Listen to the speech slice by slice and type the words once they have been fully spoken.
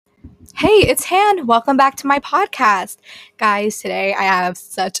Hey, it's Han. Welcome back to my podcast. Guys, today I have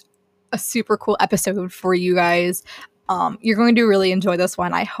such a super cool episode for you guys. You're going to really enjoy this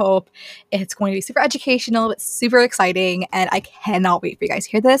one. I hope it's going to be super educational, but super exciting, and I cannot wait for you guys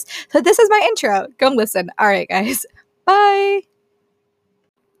to hear this. So this is my intro. Go and listen. All right, guys. Bye.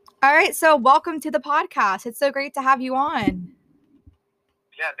 All right, so welcome to the podcast. It's so great to have you on.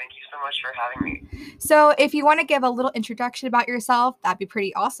 Yeah, thank you so much for having me. So if you want to give a little introduction about yourself, that'd be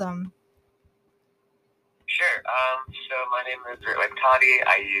pretty awesome. Sure. So my name is Ritwik Tati.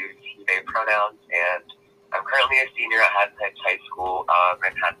 I use he, they pronouns, and I'm currently a senior at Haddon Heights High School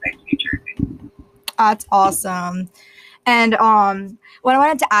in Haddon Heights, New Jersey. That's awesome. And what I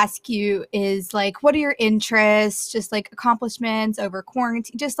wanted to ask you is like, what are your interests, just like accomplishments over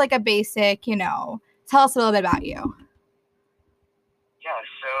quarantine, just like a basic, tell us a little bit about you. Yeah,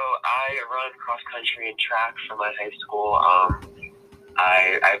 so I run cross country and track for my high school.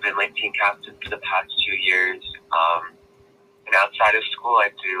 I've been like team captain for the past 2 years. And outside of school, I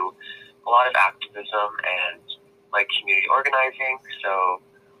do a lot of activism and like community organizing. So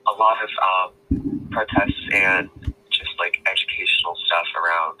a lot of protests and just like educational stuff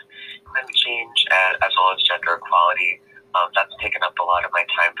around climate change as well as gender equality. That's taken up a lot of my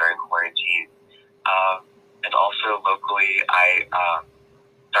time during quarantine. And also locally, I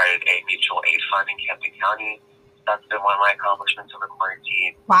started a mutual aid fund in Camden County. That's been one of my accomplishments over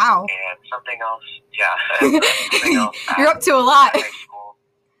quarantine. Wow. And something else, yeah. Something else You're up to a lot. High school.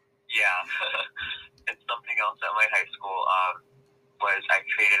 Yeah. And something else at my high school was I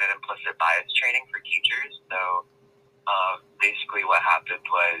created an implicit bias training for teachers. So basically what happened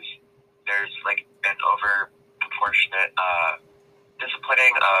was there's like an over proportionate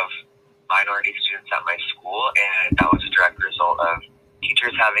disciplining of minority students at my school, and that was a direct result of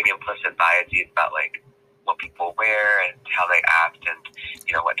teachers having implicit biases about like what people wear and how they act and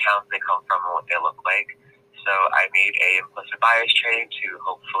what towns they come from and what they look like. So I made a implicit bias training to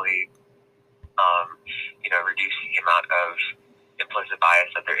hopefully reduce the amount of implicit bias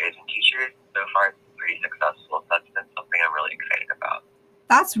that there is in teachers. So far it's pretty successful. That's been something I'm really excited about.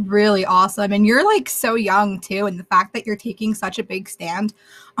 That's really awesome. And you're like so young too. And the fact that you're taking such a big stand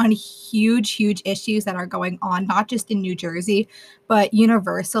on huge, huge issues that are going on, not just in New Jersey, but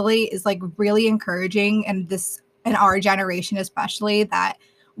universally is like really encouraging. And this, in our generation, especially, that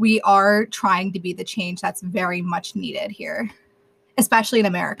we are trying to be the change that's very much needed here, especially in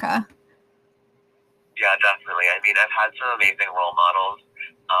America. Yeah, definitely. I mean, I've had some amazing role models,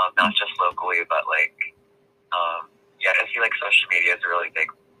 not just locally, but I feel like social media is a really big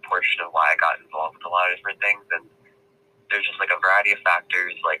portion of why I got involved with a lot of different things. And there's just like a variety of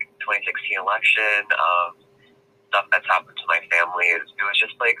factors, like 2016 election, stuff that's happened to my family. It was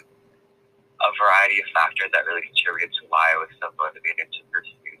just like a variety of factors that really contributed to why I was so motivated to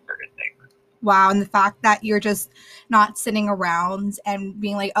pursue certain things. Wow. And the fact that you're just not sitting around and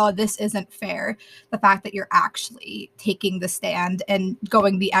being like, oh, this isn't fair. The fact that you're actually taking the stand and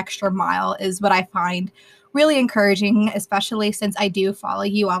going the extra mile is what I find really encouraging, especially since I do follow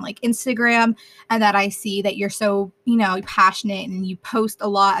you on like Instagram, and that I see that you're so, passionate and you post a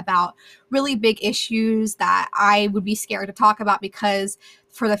lot about really big issues that I would be scared to talk about because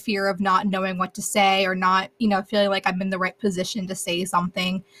for the fear of not knowing what to say or not, feeling like I'm in the right position to say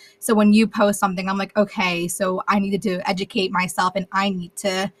something. So when you post something, I'm like, okay, so I needed to educate myself and I need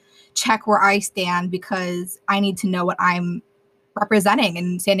to check where I stand because I need to know what I'm representing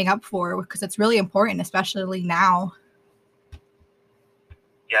and standing up for because it's really important, especially now.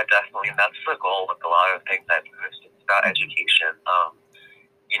 Yeah, definitely. And that's the goal with a lot of things I post. It's about education.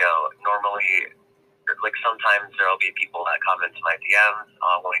 Normally, like sometimes there'll be people that come into my DMs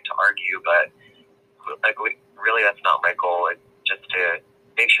wanting to argue, but really that's not my goal. It's just to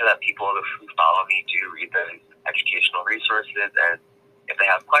make sure that people who follow me do read those educational resources, and if they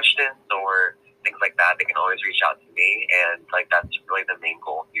have questions or things like that, they can always reach out to me. And like that's really the main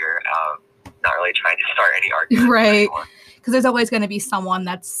goal here. Not really trying to start any argument. Right. Because there's always going to be someone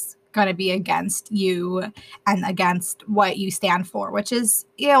that's going to be against you and against what you stand for, which is,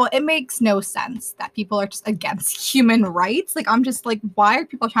 it makes no sense that people are just against human rights. Like, I'm just like, why are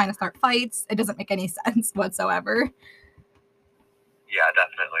people trying to start fights? It doesn't make any sense whatsoever. Yeah,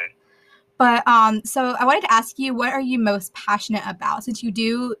 definitely. But so I wanted to ask you, what are you most passionate about? Since you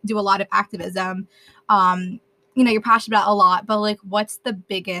do a lot of activism, you're passionate about a lot, but like, what's the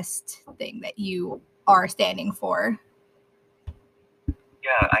biggest thing that you are standing for?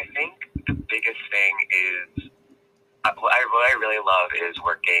 Yeah, I think the biggest thing is what I really love is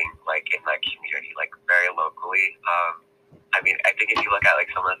working like in my community, like very locally. I think if you look at like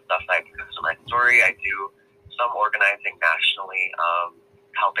some of the stuff that I post on my story, I do some organizing nationally.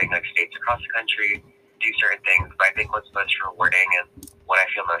 helping like states across the country do certain things. But I think what's most rewarding and what I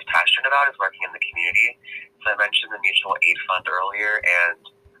feel most passionate about is working in the community. So I mentioned the mutual aid fund earlier, and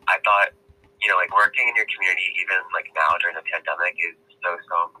I thought, like working in your community, even like now during the pandemic, is so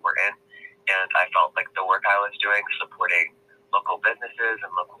important. And I felt like the work I was doing, supporting local businesses and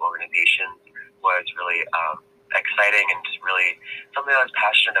local organizations, was really exciting and just really something I was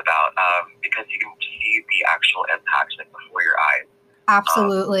passionate about, because you can see the actual impact like before your eyes.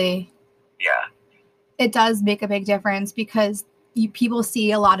 Absolutely. Yeah. It does make a big difference because people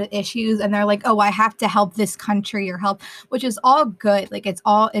see a lot of issues and they're like, oh, I have to help this country or help, which is all good. Like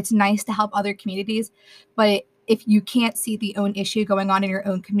it's nice to help other communities, but if you can't see the own issue going on in your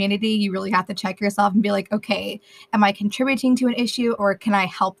own community, you really have to check yourself and be like, okay, am I contributing to an issue, or can I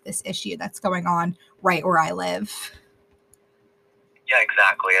help this issue that's going on right where I live? Yeah,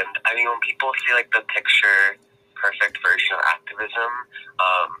 exactly. And I mean, when people see like the picture perfect version of activism,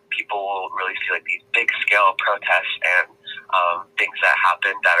 people will really see like these big scale protests and things that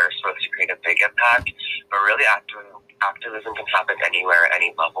happen that are supposed to create a big impact. But really, activism can happen anywhere, at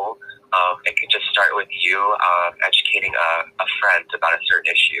any level. It can just start with you educating a friend about a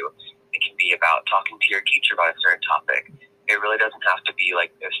certain issue. It can be about talking to your teacher about a certain topic. It really doesn't have to be like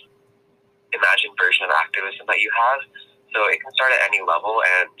this imagined version of activism that you have. So it can start at any level,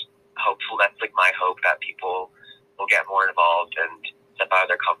 and hopefully that's like my hope, that people will get more involved and step out of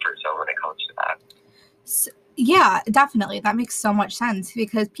their comfort zone when it comes to that. So, yeah, definitely. That makes so much sense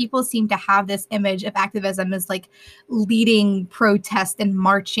because people seem to have this image of activism as like leading protest and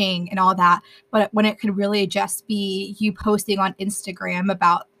marching and all that. But when it could really just be you posting on Instagram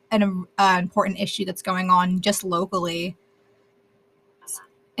about an important issue that's going on just locally.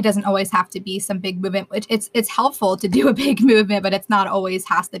 It doesn't always have to be some big movement, which it's helpful to do a big movement, but it's not always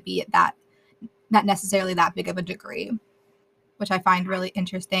has to be at that, not necessarily that big of a degree, which I find really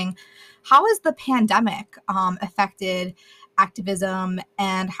interesting. How has the pandemic affected activism,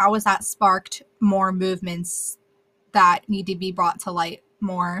 and how has that sparked more movements that need to be brought to light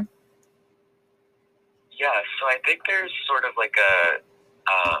more? Yeah, so I think there's sort of like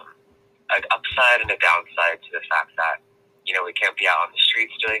an upside and a downside to the fact that, we can't be out on the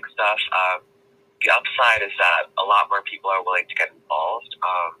streets doing stuff. The upside is that a lot more people are willing to get involved,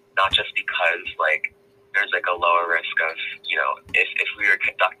 not just because like there's like a lower risk of, if we were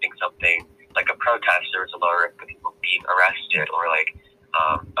conducting something like a protest, there was a lower risk of people being arrested, or like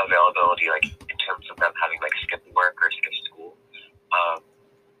availability, like in terms of them having like skipped work or skipped school.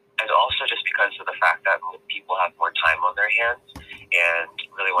 And also just because of the fact that people have more time on their hands and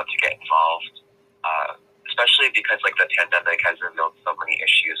really want to get involved, especially because like the pandemic has revealed so many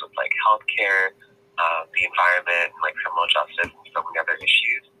issues with like healthcare, the environment, and like criminal justice, and so many other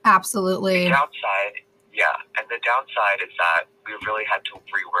issues. Absolutely. The downside is that we've really had to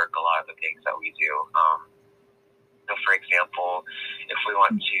rework a lot of the things that we do. So for example, if we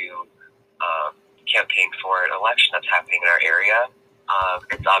want to campaign for an election that's happening in our area,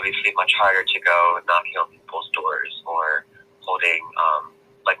 it's obviously much harder to go knocking on people's doors or holding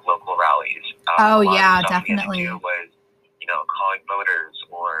like local rallies. Yeah, definitely. We had to do was, calling voters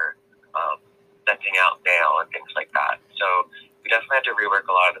or sending out mail and things like that. So we definitely had to rework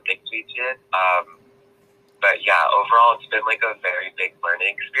a lot of the things we did. But yeah, overall, it's been like a very big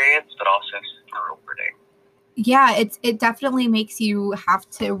learning experience, but also super rewarding. Yeah, it definitely makes you have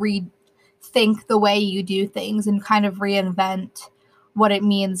to rethink the way you do things and kind of reinvent what it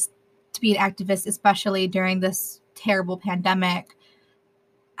means to be an activist, especially during this terrible pandemic.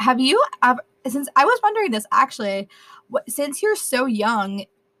 Have you ever, since I was wondering this actually, since you're so young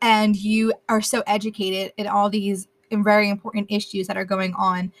and you are so educated in all these very important issues that are going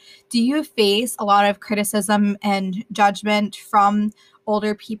on, do you face a lot of criticism and judgment from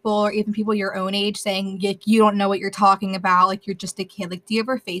older people or even people your own age saying like, you don't know what you're talking about, like you're just a kid? Like, do you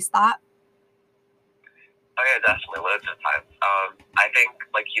ever face that? Oh yeah, definitely, loads of times. I think,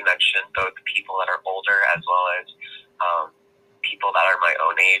 like you mentioned, both people that are older as well as people that are my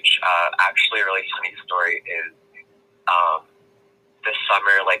own age. Actually, a really funny story is this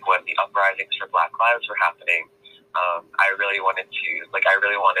summer, like when the uprisings for Black Lives were happening, I really wanted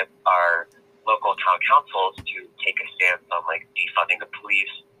our local town councils to take a stance on like defunding the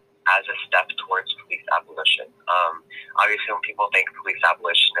police as a step towards police abolition. Obviously, when people think police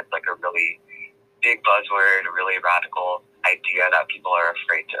abolition, it's like a really big buzzword, a really radical idea that people are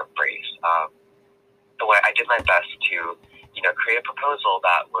afraid to embrace. So I did my best to, create a proposal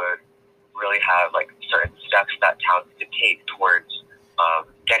that would really have like certain steps that towns could take towards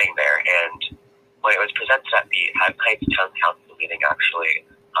getting there. And when it was presented at the Heights Town Council meeting, actually,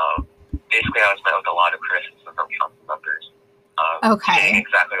 basically I was met with a lot of criticism from council members. Okay. Saying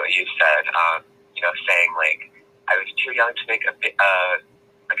exactly what you said. Saying like I was too young to make a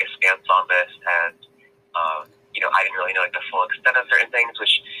stance on this, and I didn't really know like the full extent of certain things,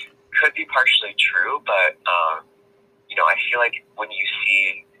 which could be partially true, but I feel like when you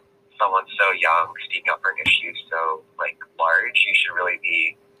see someone so young speaking up for an issue so like large, you should really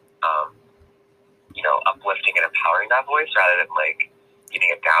be uplifting and empowering that voice rather than like beating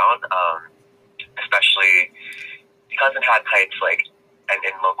it down. Especially because in Hat Heights, like, and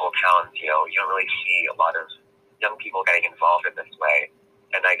in local towns, you don't really see a lot of young people getting involved in this way.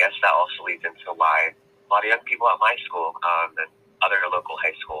 And I guess that also leads into why a lot of young people at my school and other local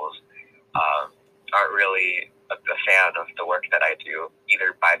high schools aren't really a fan of the work that I do,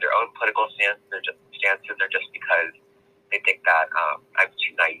 either by their own political stances or just because they think that I'm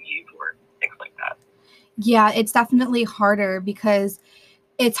too naive or things like that. Yeah, it's definitely harder because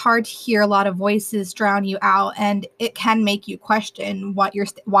it's hard to hear a lot of voices drown you out, and it can make you question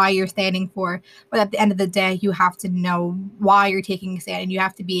why you're standing for. But at the end of the day, you have to know why you're taking a stand, and you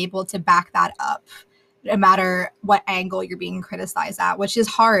have to be able to back that up no matter what angle you're being criticized at, which is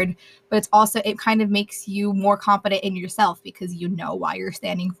hard, but it kind of makes you more confident in yourself because you know why you're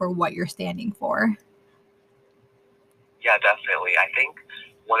standing for what you're standing for. Yeah, definitely. I think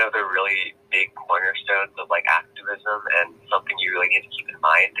one of the really big cornerstones of like activism and something you really need to keep in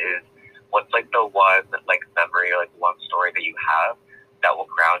mind is what's like the one like memory or like one story that you have that will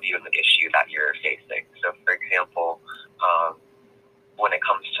ground you in the issue that you're facing. So for example, when it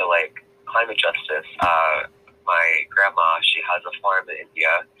comes to like climate justice, my grandma, she has a farm in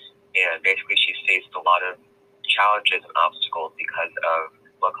India, and basically she's faced a lot of challenges and obstacles because of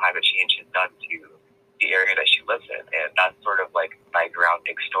what climate change has done to the area that she lives in. And that's sort of like my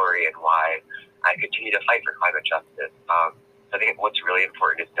grounding story and why I continue to fight for climate justice. So I think what's really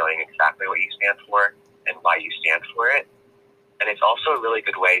important is knowing exactly what you stand for and why you stand for it. And it's also a really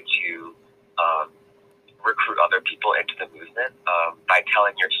good way to recruit other people into the movement by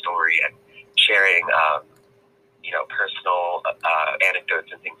telling your story and sharing, personal anecdotes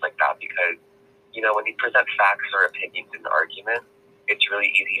and things like that. Because, when you present facts or opinions in the argument, it's really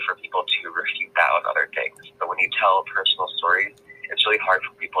easy for people to refute that with other things. But when you tell personal stories, it's really hard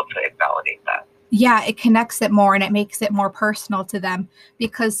for people to invalidate that. Yeah, it connects it more and it makes it more personal to them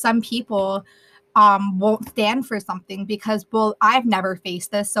because some people won't stand for something because, well, I've never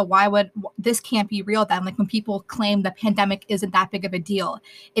faced this, so why would this can't be real then? Like when people claim the pandemic isn't that big of a deal,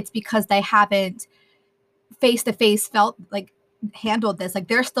 it's because they haven't face to face felt like handled this. Like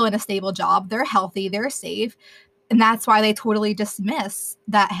they're still in a stable job, they're healthy, they're safe, and that's why they totally dismiss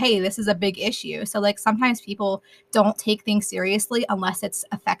that, hey, this is a big issue. So like sometimes people don't take things seriously unless it's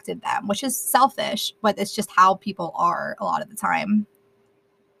affected them, which is selfish, but it's just how people are a lot of the time.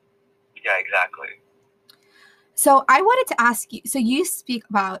 Yeah, exactly. So I wanted to ask you, so you speak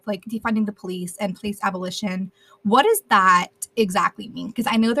about like defunding the police and police abolition. What does that exactly mean? Because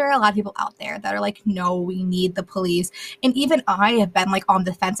I know there are a lot of people out there that are like, no, we need the police. And even I have been like on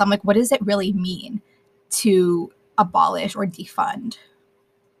the fence. I'm like, what does it really mean to abolish or defund?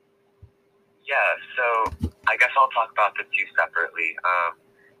 Yeah, so I guess I'll talk about the two separately.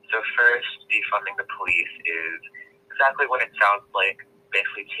 So first, defunding the police is exactly what it sounds like,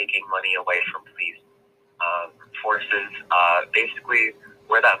 basically taking money away from police forces. Basically,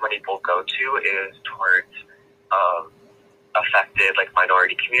 where that money will go to is towards affected like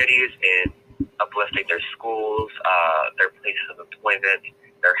minority communities in uplifting their schools, their places of employment,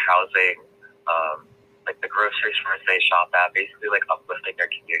 their housing, like the grocery stores they shop at, basically like uplifting their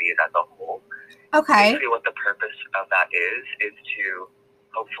communities as a whole. Okay. Basically what the purpose of that is to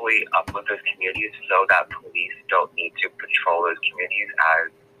hopefully uplift those communities so that police don't need to patrol those communities as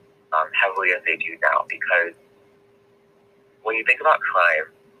heavily as they do now. Because when you think about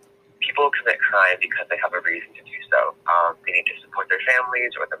crime, people commit crime because they have a reason to do so. They need to support their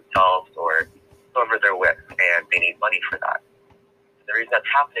families or themselves or whoever they're with, and they need money for that. The reason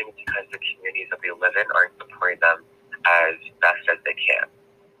that's happening is because the communities that they live in aren't supporting them as best as they can.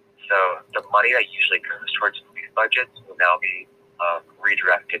 So the money that usually goes towards police budgets will now be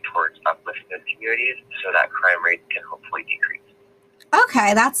redirected towards uplifting those communities so that crime rates can hopefully decrease.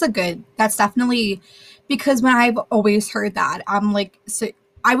 Okay, that's definitely, because when I've always heard that, I'm like, so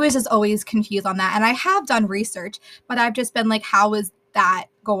I was just always confused on that. And I have done research, but I've just been like, how is that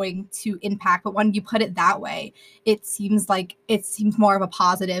going to impact? But when you put it that way, it seems more of a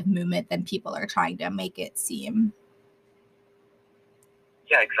positive movement than people are trying to make it seem.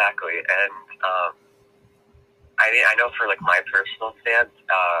 Yeah, exactly. And I know for like my personal stance,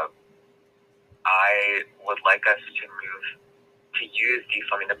 I would like us to use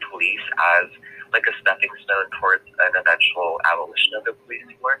defunding the police as like a stepping stone towards an eventual abolition of the police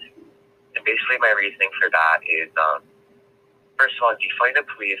force. And basically my reasoning for that is, first of all, defunding the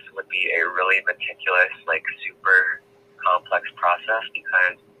police would be a really meticulous, like super complex process,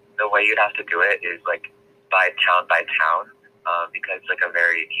 because the way you'd have to do it is like by town, because it's like a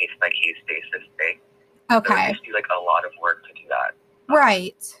very case by case basis thing. Okay. So it just be like a lot of work to do that.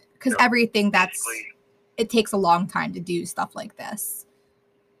 Right. Because so everything it takes a long time to do stuff like this.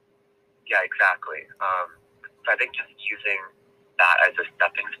 Yeah, exactly. So I think just using that as a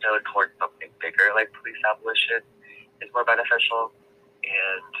stepping stone towards something bigger like police abolition is more beneficial.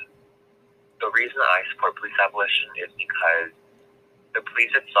 And the reason I support police abolition is because the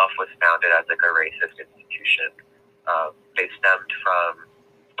police itself was founded as like a racist institution. They stemmed from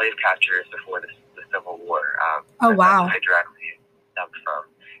slave catchers before the Civil War. Oh, wow. That's what they directly stemmed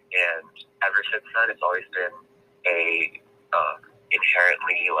from. And ever since then, it's always been a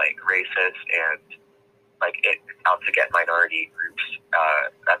inherently like racist and like it's out to get minority groups.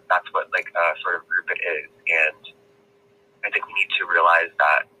 That's what like sort of group it is. And I think we need to realize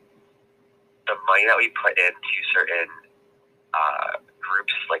that the money that we put into certain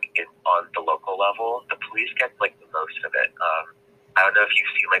groups like on the local level, the police gets like the most of it. I don't know if you've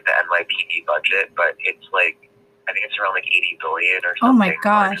seen like the NYPD budget, but it's like I think it's around like 80 billion or something. Oh my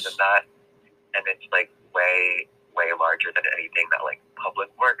gosh. Larger than that. And it's like way larger than anything that like Public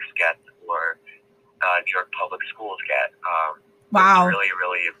Works gets or New York Public Schools get. Wow. So it's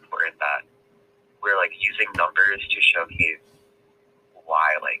really important that we're like using numbers to showcase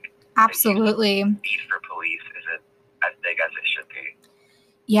why like absolutely the need for police isn't as big as it should be.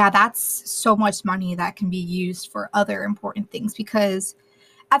 Yeah, that's so much money that can be used for other important things, because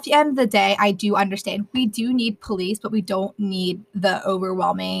at the end of the day, I do understand we do need police, but we don't need the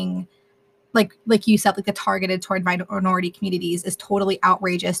overwhelming, like you said, like the targeted toward minority communities is totally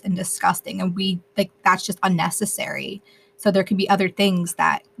outrageous and disgusting. And that's just unnecessary. So there can be other things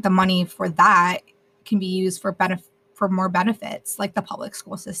that the money for that can be used for more benefits, like the public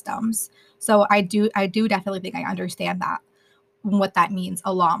school systems. So I do definitely think I understand that, what that means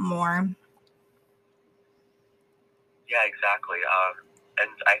a lot more. Yeah, exactly. And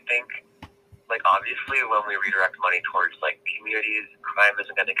I think, like, obviously when we redirect money towards like communities, crime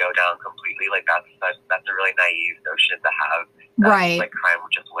isn't going to go down completely. Like that's a really naive notion to have. Right. Like crime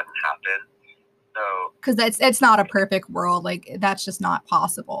just wouldn't happen. So because it's not a perfect world. Like that's just not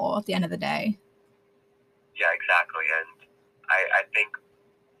possible at the end of the day. Yeah, exactly. And I think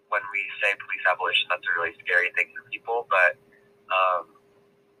when we say police abolition, that's a really scary thing for people. But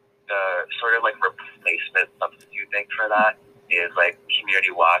the sort of like replacement substitute thing for that is like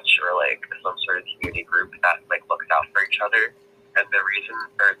community watch or like some sort of community group that like looks out for each other. And the reason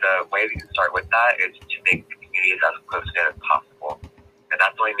or the way we can start with that is to make communities as close knit as possible. And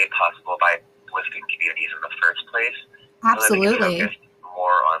that's only made possible by lifting communities in the first place. Absolutely. So that we can focus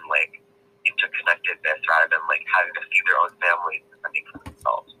more on like interconnectedness rather than like having to feed their own families and fending for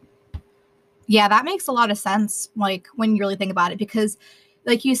themselves. Yeah, that makes a lot of sense, like when you really think about it, because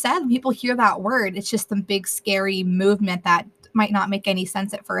like you said, people hear that word, it's just some big scary movement that might not make any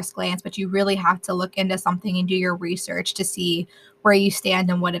sense at first glance, but you really have to look into something and do your research to see where you stand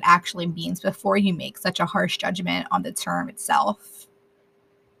and what it actually means before you make such a harsh judgment on the term itself,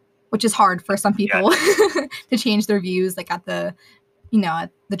 which is hard for some people to change their views like at the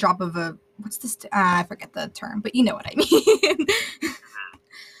drop of a I forget the term, but you know what I mean.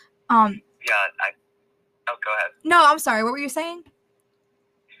 Go ahead. No, I'm sorry, what were you saying?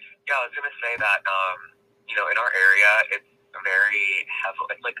 Yeah, I was gonna say that in our area it's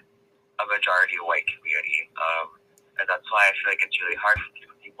it's like a majority white community, and that's why I feel like it's really hard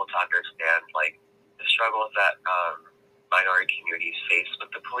for people to understand like the struggles that minority communities face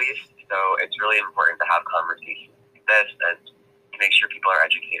with the police. So it's really important to have conversations like this and to make sure people are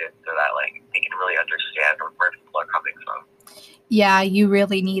educated so that like they can really understand where people are coming from. Yeah, you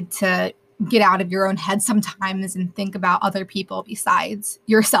really need to get out of your own head sometimes and think about other people besides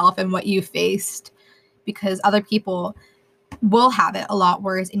yourself and what you faced, because other people will have it a lot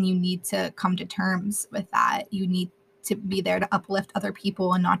worse, and you need to come to terms with that. You need to be there to uplift other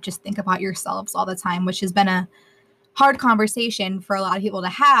people and not just think about yourselves all the time, which has been a hard conversation for a lot of people to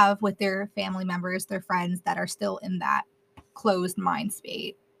have with their family members, their friends that are still in that closed mind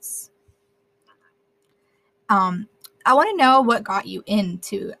space. I want to know what got you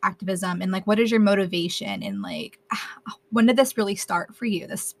into activism and like what is your motivation and like when did this really start for you,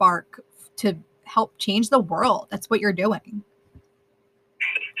 the spark to help change the world? That's what you're doing.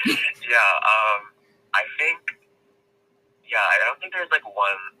 I don't think there's like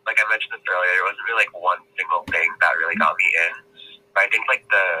one, like I mentioned this earlier, there wasn't really like one single thing that really got me in. But I think like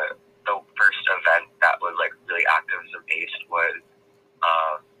the the first event that was like really activism based was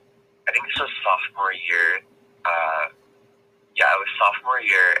I think this was sophomore year. Yeah, it was sophomore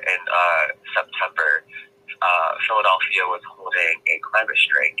year in September. Philadelphia was holding a climate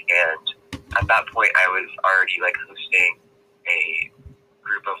strike, and at that point, I was already like hosting a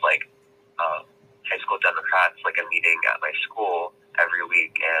group of like high school Democrats, like a meeting at my school every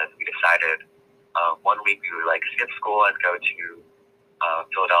week, and we decided one week we would like skip school and go to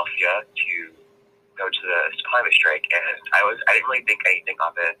Philadelphia to go to the climate strike. And I didn't really think anything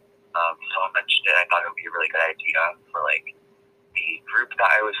of it. Someone mentioned it. I thought it would be a really good idea for like the group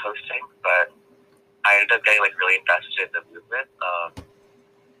that I was hosting, but I ended up getting like really invested in the movement.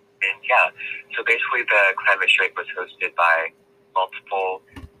 And yeah, so basically the climate strike was hosted by multiple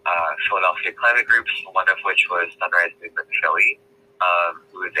Philadelphia climate groups, one of which was Sunrise Movement Philly,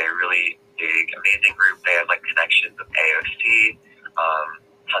 who is a really big, amazing group. They have like connections with AOC,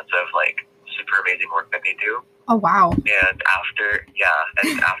 tons of like super amazing work that they do. Oh, wow. And after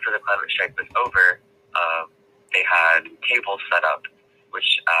the climate strike was over, they had tables set up, which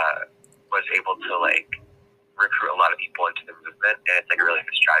was able to like recruit a lot of people into the movement, and it's like a really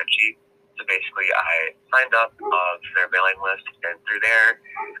good strategy. So basically, I signed up to their mailing list, and through there,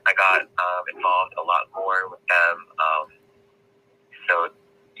 I got involved a lot more with them. So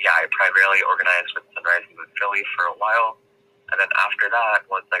yeah, I primarily organized with Sunrise Movement Philly for a while, and then after that,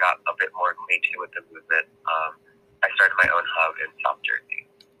 once I got a bit more acquainted with the movement, I started my own hub in South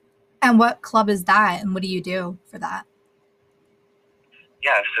Jersey. And what club is that, and what do you do for that?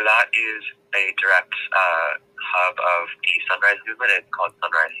 Yeah, so that is a direct hub of the Sunrise Movement. It's called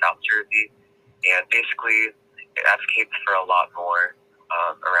Sunrise South Jersey, and basically it advocates for a lot more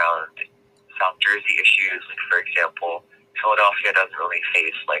around South Jersey issues. Like for example, Philadelphia doesn't really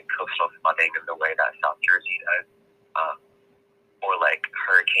face like coastal flooding in the way that South Jersey does, or like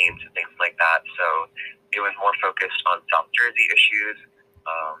hurricanes and things like that. So it was more focused on South Jersey issues,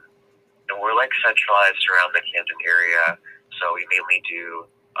 and we're like centralized around the Camden area. So we mainly do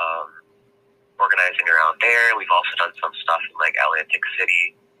organizing around there. We've also done some stuff in like Atlantic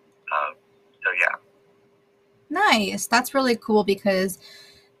City. So yeah. Nice. That's really cool because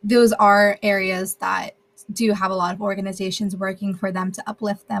those are areas that do have a lot of organizations working for them to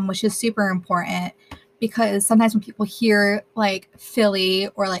uplift them, which is super important because sometimes when people hear like Philly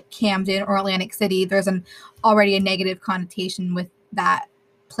or like Camden or Atlantic City, there's already a negative connotation with that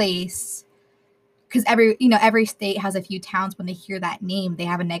place. Because every state has a few towns. When they hear that name, they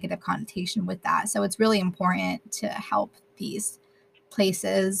have a negative connotation with that. So it's really important to help these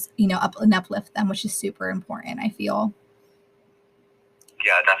places, uplift them, which is super important, I feel.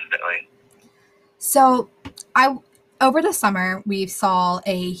 Yeah, definitely. So over the summer, we saw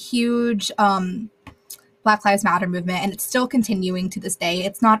a huge Black Lives Matter movement, and it's still continuing to this day.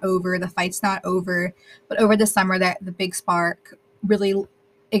 It's not over. The fight's not over. But over the summer, the big spark really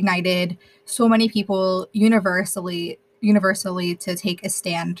ignited so many people universally to take a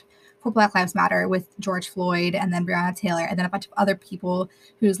stand for Black Lives Matter with George Floyd and then Breonna Taylor and then a bunch of other people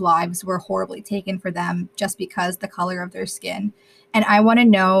whose lives were horribly taken for them just because the color of their skin. And I want to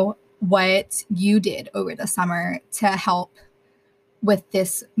know what you did over the summer to help with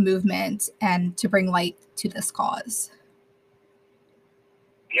this movement and to bring light to this cause.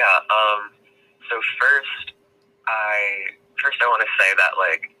 Yeah. So first I want to say that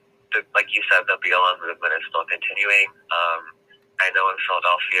like you said, the BLM movement is still continuing. I know in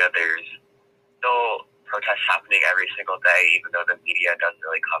Philadelphia there's still protests happening every single day, even though the media doesn't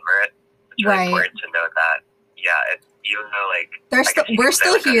really cover it. It's really important to know that. Yeah, even though we're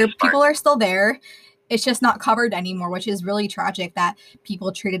still here, people are still there. It's just not covered anymore, which is really tragic that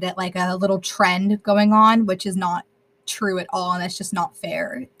people treated it like a little trend going on, which is not true at all, and it's just not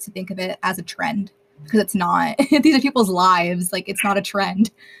fair to think of it as a trend because it's not. These are people's lives. Like, it's not a trend.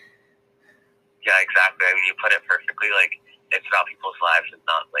 Yeah, exactly. I mean, you put it perfectly. Like, it's about people's lives. It's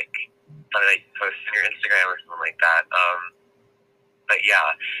not like something that you post on your Instagram or something like that. But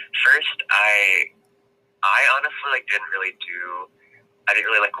yeah, first I honestly didn't really lead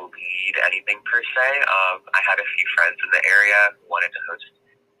anything per se. I had a few friends in the area who wanted to host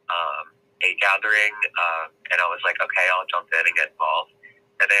a gathering, and I was like, okay, I'll jump in and get involved.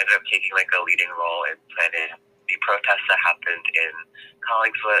 And they ended up taking like a leading role in planning the protests that happened in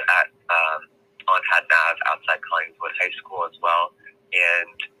Collingswood on Hadnav outside Collingswood High School as well.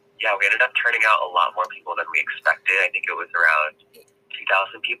 And yeah, we ended up turning out a lot more people than we expected. I think it was around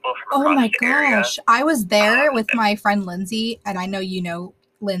 2,000 people from across the area. Oh my gosh. I was there with my friend Lindsay, and I know you know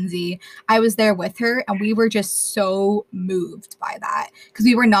Lindsay. I was there with her, and we were just so moved by that because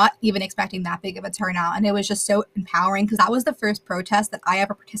we were not even expecting that big of a turnout. And it was just so empowering because that was the first protest that I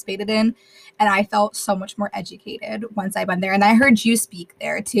ever participated in. And I felt so much more educated once I went there. And I heard you speak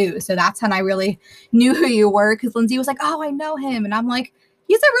there too. So that's when I really knew who you were, because Lindsay was like, oh, I know him. And I'm like,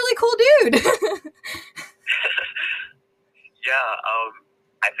 he's a really cool dude. Yeah,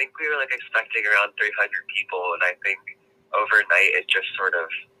 I think we were like expecting around 300 people, and I think overnight it just sort of,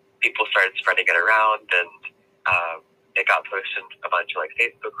 people started spreading it around, and it got posted in a bunch of like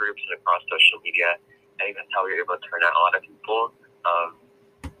Facebook groups and across social media, and even how we were able to turn out a lot of people.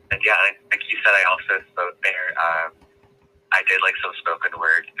 And yeah, like you said, I also spoke there. I did like some spoken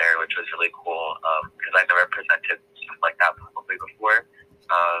word there, which was really cool because I never presented stuff like that publicly before.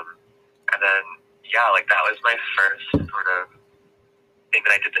 And then yeah, like that was my first sort of thing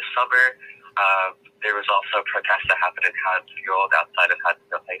that I did this summer. There was also a protest that happened in Haddonfield, outside of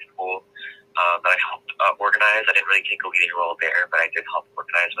Haddonfield High School, that I helped organize. I didn't really take a leading role there, but I did help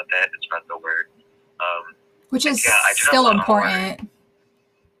organize with it and spread the word. Which is still important.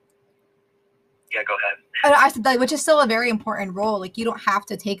 Yeah, go ahead. I said that, which is still a very important role. Like, you don't have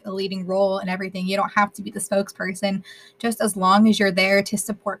to take a leading role in everything. You don't have to be the spokesperson. Just as long as you're there to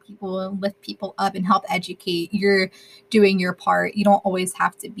support people and lift people up and help educate, you're doing your part. You don't always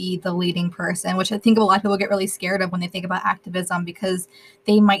have to be the leading person, which I think a lot of people get really scared of when they think about activism, because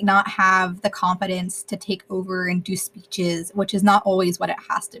they might not have the confidence to take over and do speeches, which is not always what it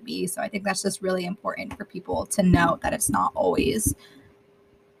has to be. So I think that's just really important for people to know that it's not always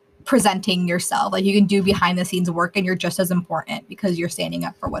presenting yourself. Like, you can do behind the scenes work and you're just as important because you're standing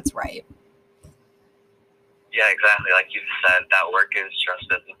up for what's right. Yeah, exactly. Like you said, that work is just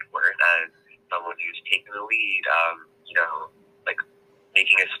as important as someone who's taking the lead, like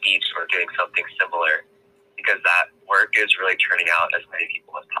making a speech or doing something similar, because that work is really turning out as many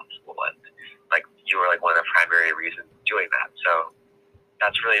people as possible. And like, you were like one of the primary reasons doing that. So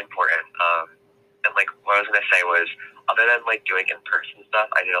that's really important. And like, what I was going to say was, other than like doing in-person stuff,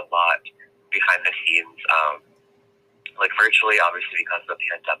 I did a lot behind the scenes, like virtually, obviously, because of the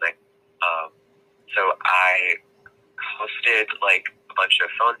pandemic. So I hosted like a bunch of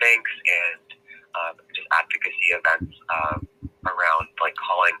phone banks and just advocacy events around like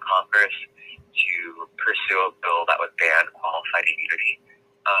calling Congress to pursue a bill that would ban qualified immunity.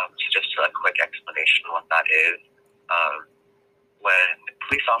 So just a quick explanation of what that is. When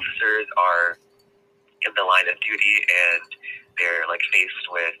police officers are in the line of duty and they're like faced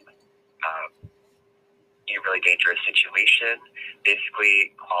with a really dangerous situation,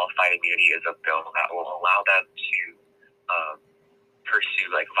 basically qualified immunity is a bill that will allow them to pursue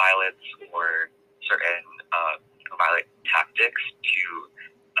like violence or certain violent tactics to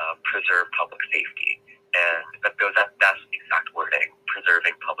preserve public safety. And that's the exact wording,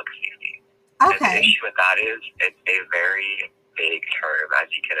 preserving public safety. Okay. And the issue with that is it's a very vague term, as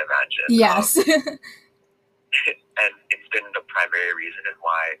you can imagine. Yes. And it's been the primary reason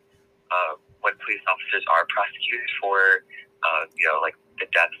why when police officers are prosecuted for, like the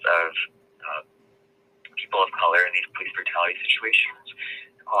deaths of people of color in these police brutality situations,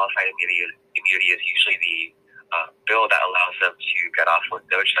 qualified immunity is usually the bill that allows them to get off with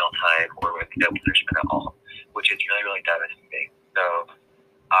no jail time or with no punishment at all, which is really, really devastating. So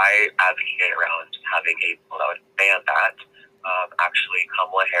I advocated around having a bill that would ban that. Actually,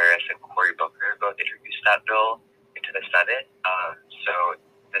 Kamala Harris and Cory Booker both introduced that bill into the Senate. So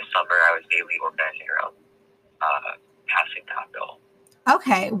this summer, I was mainly organizing around passing that bill.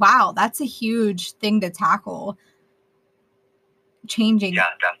 Okay, wow, that's a huge thing to tackle. Changing. Yeah,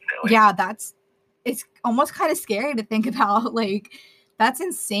 definitely. Yeah, it's almost kind of scary to think about. Like, that's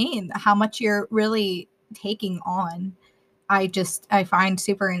insane how much you're really taking on. I find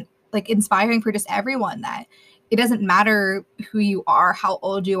super inspiring for just everyone that it doesn't matter who you are, how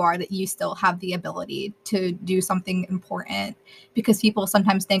old you are, that you still have the ability to do something important, because people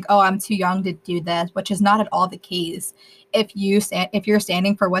sometimes think, oh, I'm too young to do this, which is not at all the case. If you're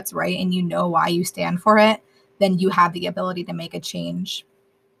standing for what's right and you know why you stand for it, then you have the ability to make a change.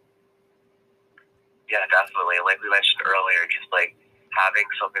 Yeah, definitely. Like we mentioned earlier, just like having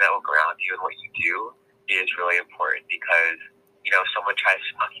something that will ground you in what you do is really important, because, if someone tries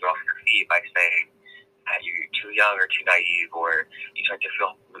to knock you off your feet by saying that you're too young or too naive, or you start to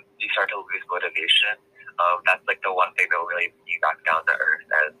lose motivation, that's like the one thing that will really bring you back down to earth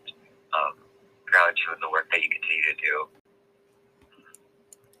and ground you in the work that you continue to do.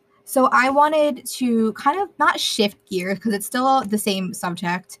 So I wanted to kind of not shift gears, because it's still the same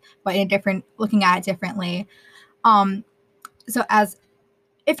subject, but looking at it differently. So as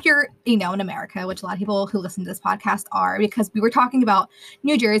if you're, in America, which a lot of people who listen to this podcast are, because we were talking about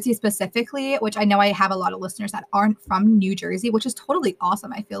New Jersey specifically, which I know I have a lot of listeners that aren't from New Jersey, which is totally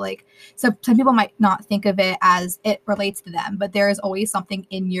awesome. I feel like so some people might not think of it as it relates to them, but there is always something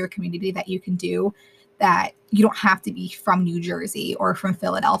in your community that you can do that you don't have to be from New Jersey or from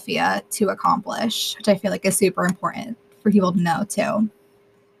Philadelphia to accomplish, which I feel like is super important for people to know too.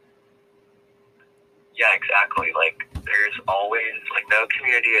 Yeah, exactly. Like, there's always, like, no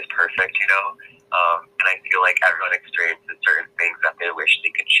community is perfect, and I feel like everyone experiences certain things that they wish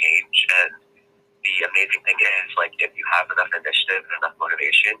they could change. And the amazing thing is, like, if you have enough initiative and enough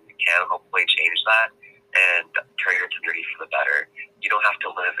motivation, you can hopefully change that and turn your community for the better. You don't have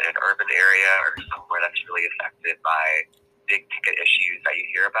to live in an urban area or somewhere that's really affected by big ticket issues that you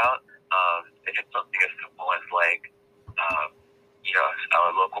hear about. If it's something as simple as, like,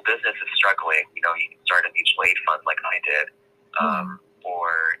 a local business is struggling, you can start a mutual aid fund like I did.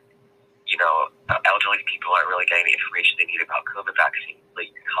 Or, elderly people aren't really getting the information they need about COVID vaccines, so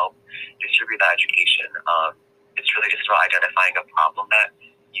you can help distribute that education. It's really just about identifying a problem that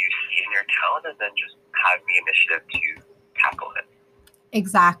you see in your town and then just having the initiative to tackle it.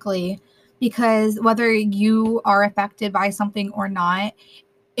 Exactly. Because whether you are affected by something or not,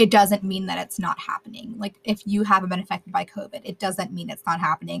 it doesn't mean that it's not happening. Like if you haven't been affected by COVID, it doesn't mean it's not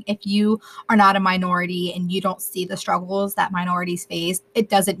happening. If you are not a minority and you don't see the struggles that minorities face, it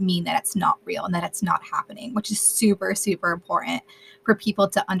doesn't mean that it's not real and that it's not happening, which is super, super important for people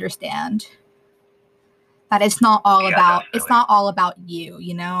to understand that it's not all about, definitely. it's not all about you,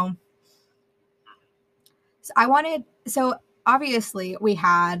 So obviously we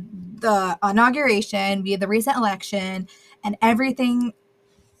had the inauguration, we had the recent election, and everything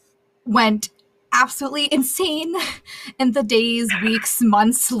went absolutely insane in the days, weeks,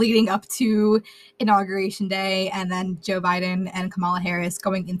 months leading up to Inauguration Day, and then Joe Biden and Kamala Harris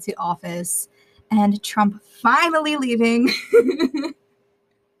going into office, and Trump finally leaving.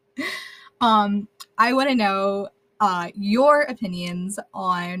 I want to know your opinions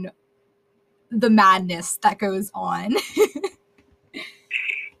on the madness that goes on.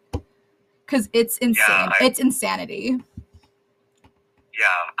 Because it's insane. It's insanity. Yeah.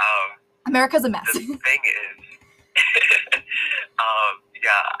 America's a mess. The thing is,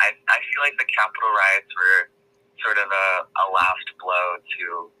 I feel like the Capitol riots were sort of a last blow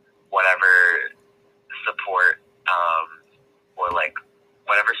to whatever support, or like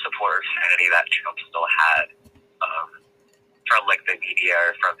whatever support or sanity that Trump still had, from like the media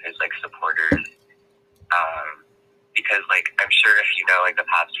or from his like supporters. Because like I'm sure if you know like the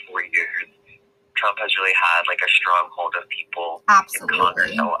past 4 years, Trump has really had like a stronghold of people in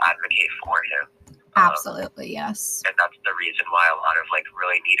Congress that will advocate for him. Absolutely, yes. And that's the reason why a lot of like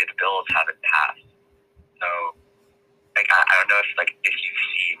really needed bills haven't passed. So like I don't know if you've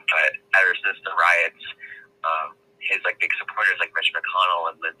seen, but ever since the riots, his like big supporters like Mitch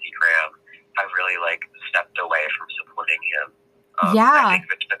McConnell and Lindsey Graham have really like stepped away from supporting him. I think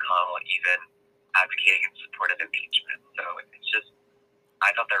Mitch McConnell even advocating in support of impeachment. So it's just,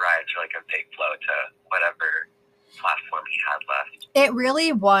 I thought the riots were like a big blow to whatever platform he had left. It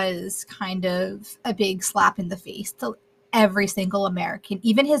really was kind of a big slap in the face to every single American.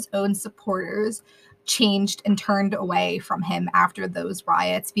 Even his own supporters changed and turned away from him after those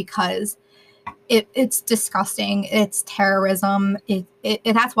riots because it's disgusting. It's terrorism.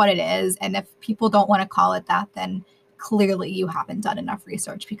 That's what it is. And if people don't want to call it that, then clearly you haven't done enough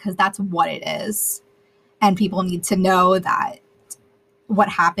research because that's what it is. And people need to know that what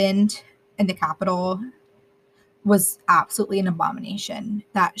happened in the Capitol was absolutely an abomination.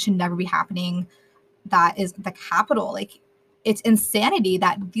 That should never be happening. That is the Capitol. Like, it's insanity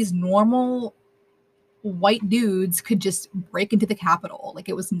that these normal white dudes could just break into the Capitol. Like,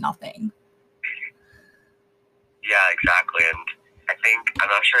 it was nothing. Yeah, exactly. And I think, I'm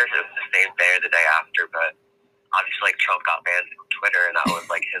not sure if it was the same day or the day after, but obviously, like, Trump got banned from Twitter, and that was,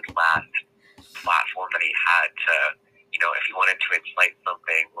 like, his last platform that he had to, if he wanted to incite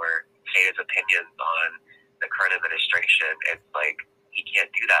something or say his opinions on the current administration, it's like, he can't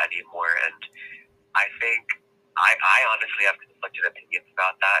do that anymore. And I think, I honestly have conflicted opinions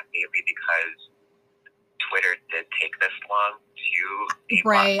about that, maybe because Twitter did take this long to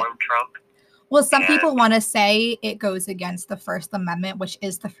deplatform Trump. Well, some people want to say it goes against the First Amendment, which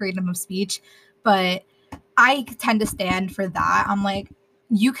is the freedom of speech, but I tend to stand for that. I'm like,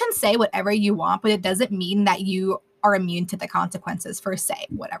 you can say whatever you want, but it doesn't mean that you are immune to the consequences for saying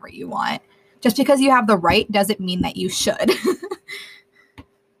whatever you want. Just because you have the right doesn't mean that you should. Yeah,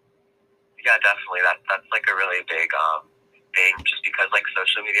 definitely. That's like a really big thing, just because like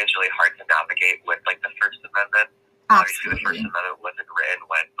social media is really hard to navigate with like the First Amendment. Obviously, the First Absolutely. Amendment wasn't written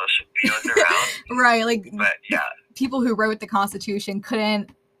when Bush was around. Right. Like, But yeah, people who wrote the Constitution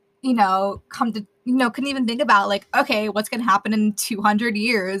couldn't, come to, couldn't even think about, like, okay, what's going to happen in 200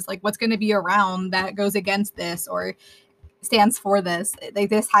 years? Like, what's going to be around that goes against this or stands for this? They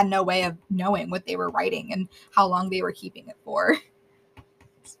just had no way of knowing what they were writing and how long they were keeping it for.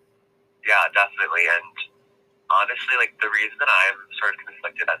 yeah, definitely. And honestly, like, the reason that I'm sort of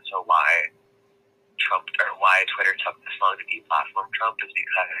conflicted as to why why Twitter took this long to deplatform Trump is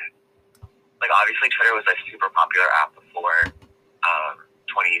because, like, obviously Twitter was a super popular app before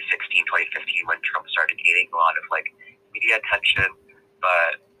 2016, 2015 when Trump started gaining a lot of, like, media attention,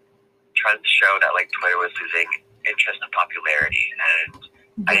 but trends show that, like, Twitter was losing interest and popularity,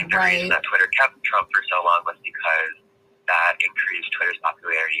 and I think the reason that Twitter kept Trump for so long was because that increased Twitter's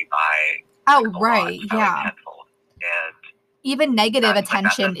popularity by tenfold. And even negative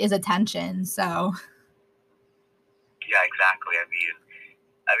attention is attention, so yeah, exactly. I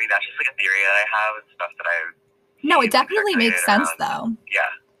mean that's just like a theory that I have and stuff that I no, it definitely makes sense though. Yeah,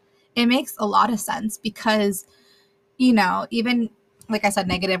 it makes a lot of sense because even like I said,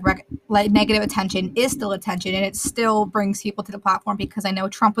 negative attention is still attention, and it still brings people to the platform, because I know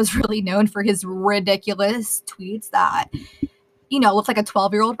Trump was really known for his ridiculous tweets that looks like a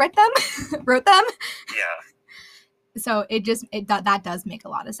 12-year-old wrote them. Yeah. So that does make a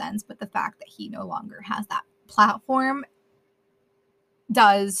lot of sense, but the fact that he no longer has that platform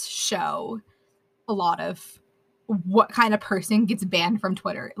does show a lot of what kind of person gets banned from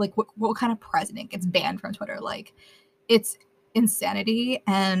Twitter, like what kind of president gets banned from Twitter. Like, it's insanity.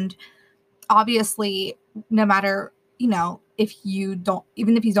 And obviously, no matter if you don't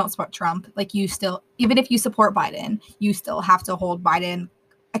support Trump, like, even if you support Biden, you still have to hold Biden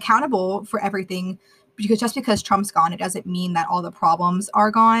accountable for everything, because just because Trump's gone, it doesn't mean that all the problems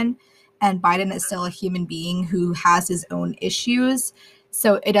are gone. And Biden is still a human being who has his own issues.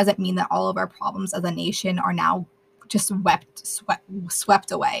 So it doesn't mean that all of our problems as a nation are now just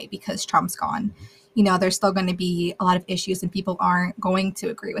swept away because Trump's gone. There's still going to be a lot of issues, and people aren't going to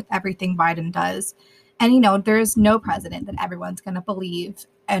agree with everything Biden does. And, there's no president that everyone's going to believe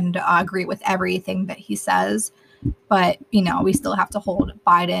and agree with everything that he says. But, we still have to hold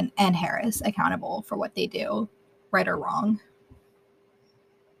Biden and Harris accountable for what they do, right or wrong.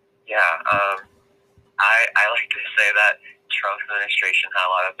 Yeah. I like to say that Trump's administration had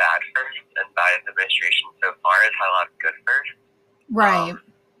a lot of bad first, and Biden's administration so far has had a lot of good first. Right.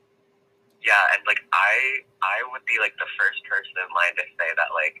 Yeah, and, like, I would be, like, the first person in line to say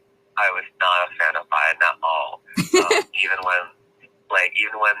that, like, I was not a fan of Biden at all. even when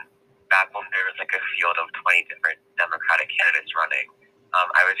back when there was, like, a field of 20 different Democratic candidates running,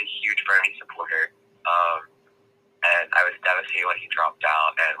 I was a huge Bernie supporter, and I was devastated when he dropped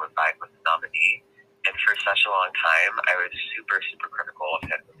out and when Biden was the nominee. And for such a long time, I was super, super critical of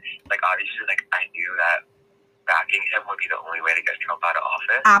him. Like, obviously, like, I knew that backing him would be the only way to get Trump out of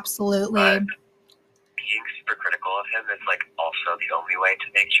office. Absolutely. But being super critical of him is, like, also the only way to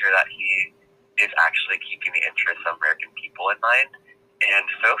make sure that he is actually keeping the interests of American people in mind. And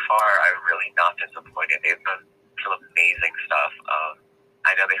so far, I'm really not disappointed. They've done some amazing stuff.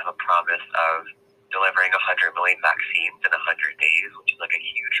 I know they have a promise of delivering 100 million vaccines in 100 days, which is, like, a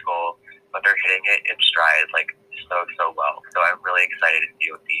huge goal, but they're hitting it in stride, like, so well. So I'm really excited to see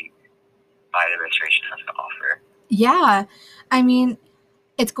what the Biden administration has to offer. Yeah. I mean,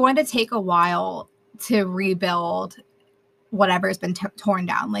 it's going to take a while to rebuild whatever's been torn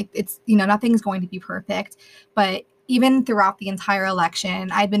down. Like, it's, nothing's going to be perfect, but even throughout the entire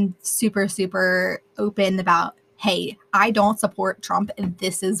election, I've been super, super open about, hey, I don't support Trump, and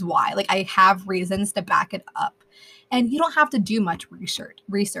this is why. Like, I have reasons to back it up. And you don't have to do much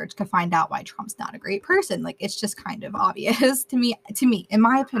research to find out why Trump's not a great person. Like, it's just kind of obvious to me, in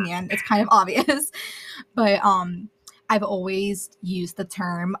my opinion, it's kind of obvious. But I've always used the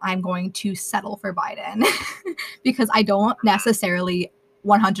term, I'm going to settle for Biden because I don't necessarily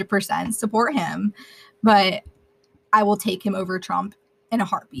 100% support him, but I will take him over Trump in a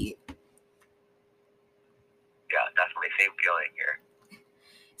heartbeat. Yeah, definitely. Same feeling here.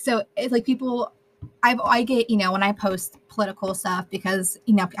 So it's like people, I get, when I post political stuff, because,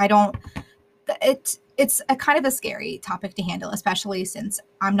 it's a kind of a scary topic to handle, especially since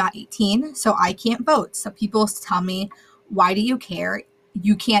I'm not 18, so I can't vote. So people tell me, why do you care?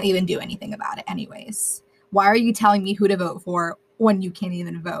 You can't even do anything about it anyways. Why are you telling me who to vote for when you can't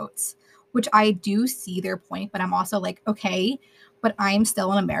even vote? Which I do see their point, but I'm also like, okay, but I'm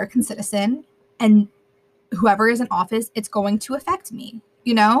still an American citizen, and whoever is in office, it's going to affect me,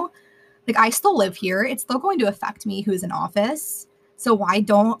 Like, I still live here. It's still going to affect me who's in office. So why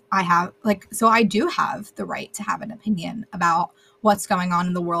don't I have, like, so I do have the right to have an opinion about what's going on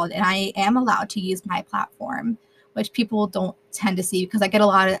in the world, and I am allowed to use my platform, which people don't tend to see, because I get a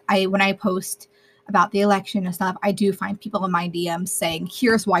lot of, when I post about the election and stuff, I do find people in my DMs saying,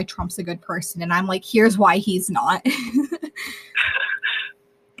 here's why Trump's a good person, and I'm like, here's why he's not.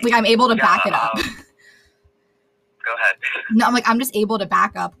 Like, I'm able to back it up. Go ahead. No, I'm like, I'm just able to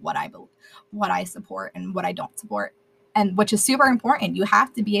back up what I support and what I don't support, and which is super important. You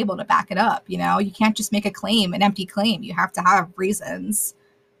have to be able to back it up. You know, you can't just make a claim, an empty claim. You have to have reasons.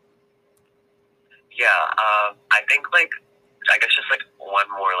 Yeah, I think, like, I guess just, like, one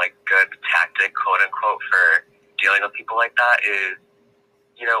more, like, good tactic, quote unquote, for dealing with people like that is,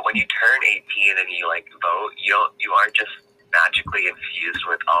 you know, when you turn 18 and you, like, vote, you aren't just magically infused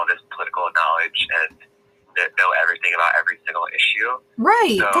with all this political knowledge and know everything about every single issue.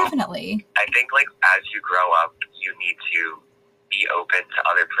 Right, so definitely. I think, like, as you grow up, you need to be open to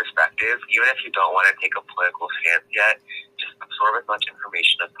other perspectives, even if you don't want to take a political stance yet. Just absorb as much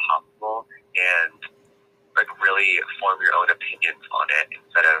information as possible and, like, really form your own opinions on it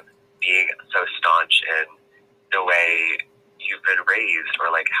instead of being so staunch in the way you've been raised, or,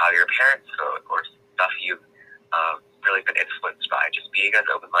 like, how your parents vote, or stuff you've really been influenced by. Just being as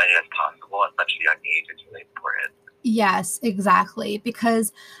open-minded as possible at such a young age is really important. Yes, exactly.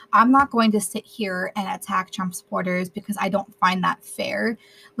 Because I'm not going to sit here and attack Trump supporters, because I don't find that fair.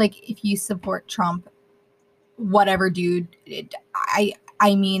 Like, if you support Trump, whatever, dude,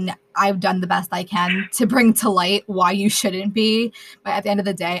 I mean, I've done the best I can to bring to light why you shouldn't be. But at the end of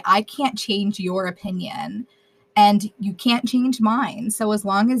the day, I can't change your opinion, and you can't change mine. So as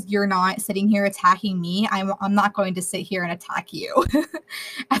long as you're not sitting here attacking me, I'm not going to sit here and attack you.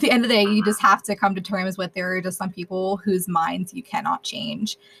 At the end of the day, you just have to come to terms with, there are just some people whose minds you cannot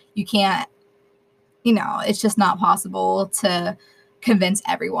change. You can't, you know, it's just not possible to convince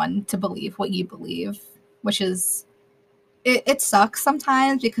everyone to believe what you believe, which is, it sucks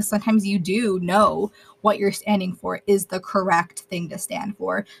sometimes, because sometimes you do know what you're standing for is the correct thing to stand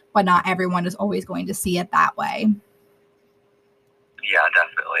for, but not everyone is always going to see it that way. Yeah,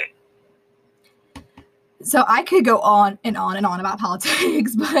 definitely. So I could go on and on and on about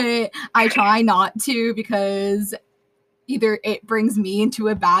politics, but I try not to, because either it brings me into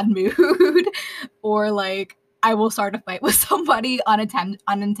a bad mood, or, like, I will start a fight with somebody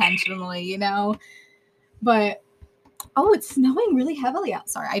unintentionally, you know? But, oh, it's snowing really heavily out.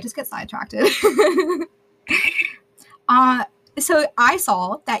 Sorry, I just get sidetracked. So I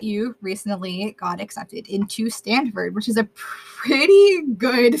saw that you recently got accepted into Stanford, which is a pretty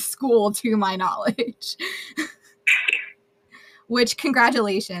good school to my knowledge. Which,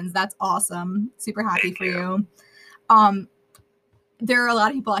 congratulations, that's awesome. Super happy for you. There are a lot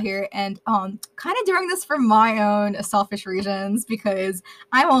of people out here, and kind of doing this for my own selfish reasons, because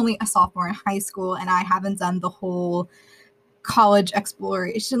I'm only a sophomore in high school and I haven't done the whole college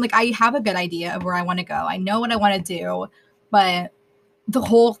exploration. Like, I have a good idea of where I want to go. I know what I want to do, but the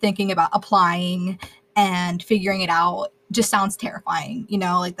whole thinking about applying and figuring it out just sounds terrifying, you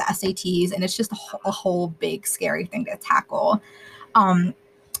know, like the SATs, and it's just a whole big scary thing to tackle.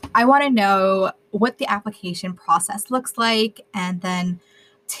 I want to know what the application process looks like, and then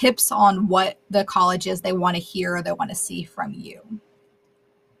tips on what the colleges they want to hear or they want to see from you.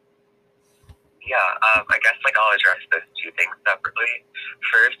 Yeah, I guess, like, I'll address those two things separately.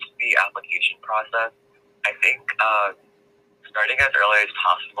 First, the application process. I think starting as early as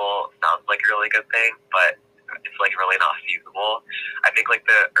possible sounds like a really good thing, but it's, like, really not feasible. I think, like,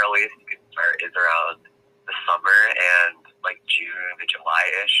 the earliest you can start is around the summer, and, like, June to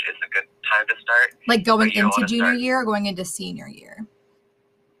July-ish is a good time to start. Like, going into junior year or going into senior year?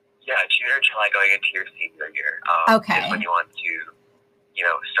 Yeah, June or July going into your senior year. Okay. Is when you want to, you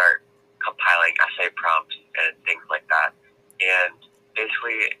know, start compiling essay prompts and things like that. And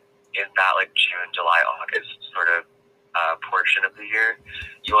basically in that, like, June, July, August sort of portion of the year,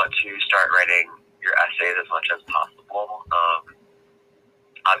 you want to start writing your essays as much as possible.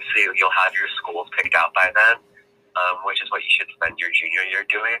 Obviously you'll have your schools picked out by then, which is what you should spend your junior year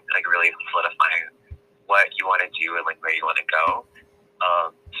doing, like, really solidifying what you want to do and, like, where you want to go.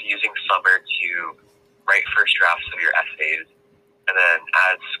 So using summer to write first drafts of your essays. And then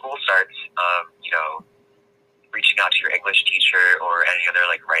as school starts, you know, reaching out to your English teacher or any other,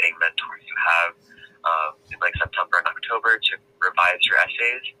 like, writing mentors you have in, like, September and October to revise your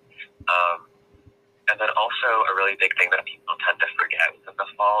essays. And then also a really big thing that people tend to forget in the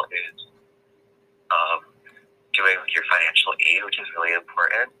fall is doing your financial aid, which is really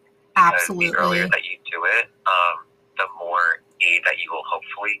important. Absolutely. The earlier that you do it, the more aid that you will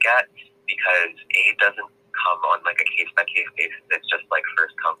hopefully get, because aid doesn't come on like a case-by-case basis. It's just like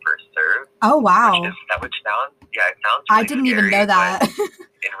first come, first serve. Oh, wow. Which sounds, it sounds I really didn't scary, even know that.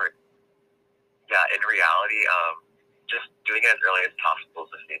 in reality, just doing it as early as possible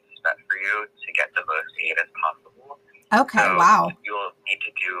is the safest bet for you to get the most aid as possible. Okay, So wow. you'll need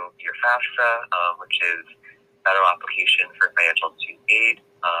to do your FAFSA, which is Federal Application for Financial Student Aid.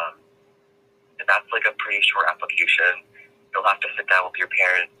 And that's like a pretty short application. You'll have to sit down with your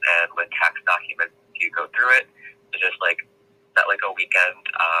parents and with tax documents to go through it. So just like set like a weekend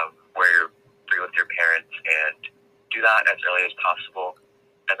where you're free with your parents and do that as early as possible.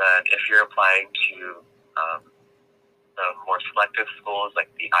 And then if you're applying to the more selective schools like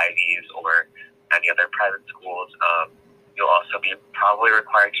the Ivies or any other private schools, you'll also be probably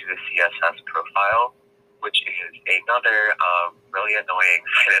required to do the CSS profile, which is another really annoying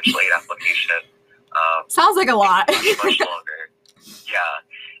financial aid application. Sounds like a lot. Much longer. Yeah,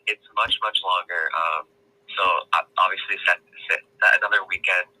 it's much longer. So obviously set another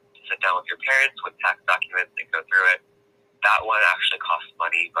weekend to sit down with your parents with tax documents and go through it. That one actually costs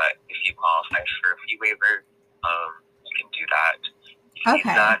money, but if you qualify for a fee waiver, you can do that. You can use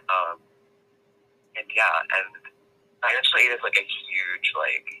that. And financial aid is like a huge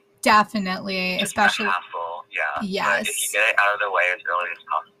definitely, especially a hassle. Yeah. Yes. But if you get it out of the way as early as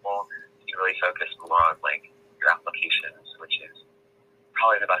possible, you really focus more on your applications, which is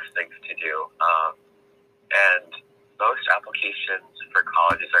probably the best things to do. And most applications for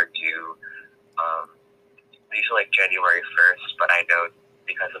colleges are due usually January 1st, but I know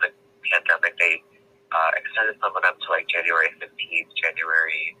because of the pandemic, they extended some of them to January 15th,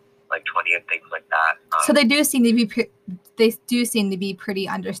 January 20th, things like that. So they do seem to be pretty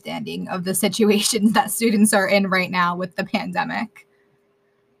understanding of the situations that students are in right now with the pandemic.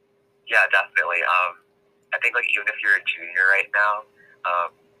 Yeah, definitely. I think even if you're a junior right now,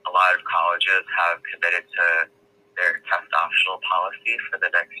 a lot of colleges have committed to their test optional policy for the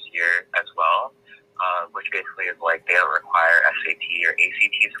next year as well, which basically is they don't require SAT or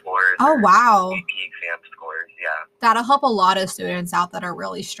ACT scores. Oh, wow. AP exam scores, yeah. That'll help a lot of students out that are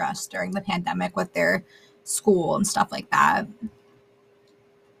really stressed during the pandemic with their school and stuff like that.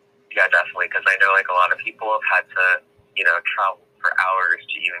 Yeah, definitely, because I know a lot of people have had to, travel for hours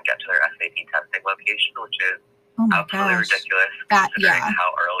to even get to their SAT testing location, which is absolutely ridiculous considering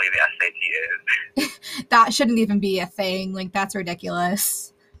how early the SAT is. That shouldn't even be a thing. That's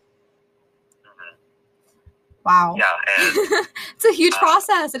ridiculous. Mm-hmm. Wow. Yeah, and it's a huge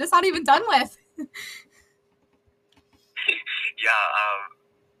process, and it's not even done with.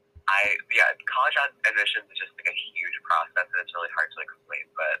 College admissions is just a huge process, and it's really hard to explain.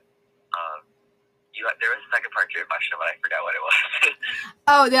 But there was a second part to your question, but I forgot what it was.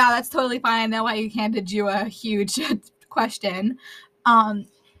 Oh yeah, that's totally fine. I know I handed you a huge question.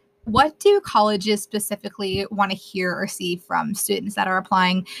 What do colleges specifically want to hear or see from students that are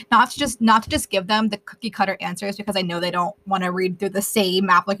applying? Not to just give them the cookie cutter answers, because I know they don't want to read through the same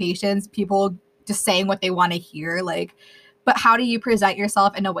applications. People just saying what they want to hear, but how do you present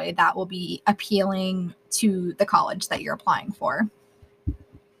yourself in a way that will be appealing to the college that you're applying for?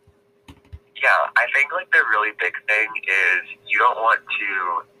 Yeah, I think the really big thing is you don't want to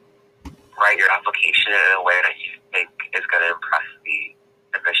write your application in a way that you think is going to impress the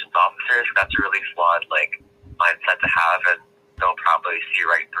admissions officers. That's a really flawed mindset to have, and they'll probably see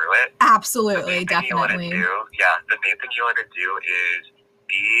right through it. Absolutely, the main definitely. The main thing you want to do is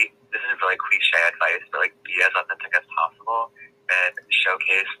this is really cliche advice, but be as authentic as possible and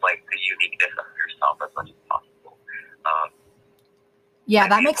showcase the uniqueness of yourself as much as possible. Yeah,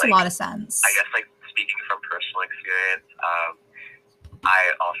 that makes a lot of sense. I guess speaking from personal experience,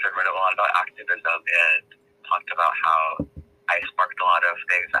 I also read a lot about activism and talked about how I sparked a lot of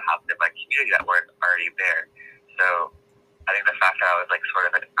things that happened in my community that weren't already there. So I think the fact that I was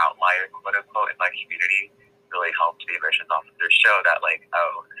sort of an outlier, quote unquote, in my community really helped the admissions officers show that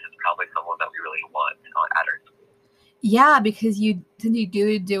this is probably someone that we really want at our school. Yeah, because you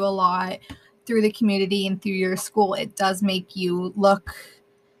do a lot through the community and through your school. It does make you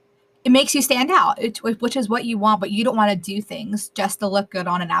it makes you stand out, which is what you want, but you don't want to do things just to look good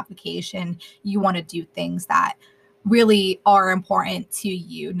on an application. You want to do things that really are important to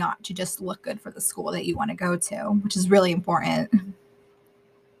you, not to just look good for the school that you want to go to, which is really important.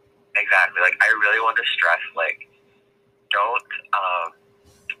 Exactly. I really want to stress, don't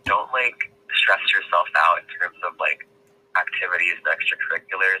stress yourself out in terms of activities and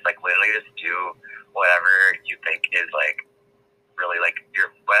extracurriculars. Literally just do whatever you think is really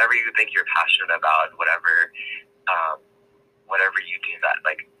whatever you think you're passionate about, whatever you do that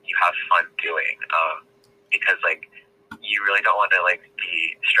you have fun doing, because you really don't want to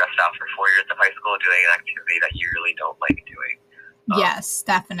be stressed out for 4 years of high school doing an activity that you really don't like doing. Yes,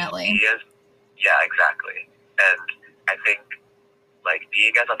 definitely. Yeah, exactly. And I think like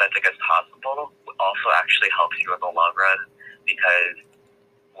being as authentic as possible also actually helps you in the long run, because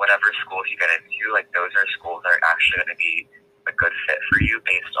whatever schools you get into, like those are schools that are actually going to be a good fit for you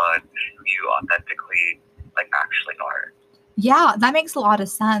based on who you authentically like actually are. Yeah, that makes a lot of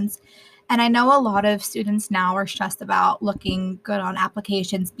sense. And I know a lot of students now are stressed about looking good on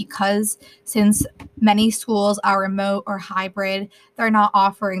applications because since many schools are remote or hybrid, they're not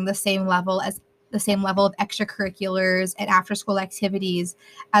offering the same level of extracurriculars and after school activities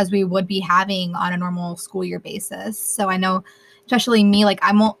as we would be having on a normal school year basis. So I know especially me, like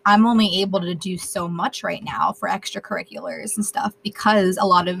I'm only able to do so much right now for extracurriculars and stuff because a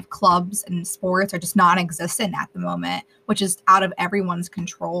lot of clubs and sports are just non-existent at the moment, which is out of everyone's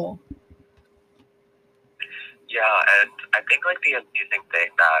control. Yeah, and I think like the amazing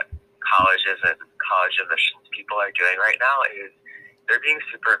thing that colleges and college admissions people are doing right now is they're being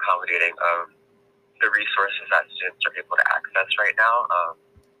super accommodating of the resources that students are able to access right now.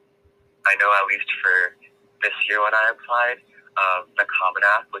 I know at least for this year when I applied, the Common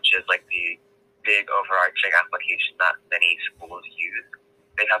App, which is like the big overarching application that many schools use,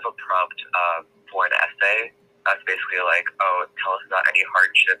 they have a prompt for an essay that's basically like, oh, tell us about any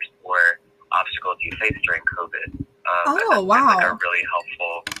hardships or obstacles you faced during COVID. And that's been like a really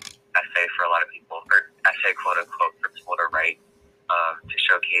helpful essay for a lot of people, or essay quote unquote for people to write to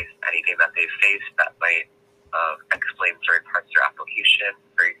showcase anything that they've faced that might explain certain parts of their application.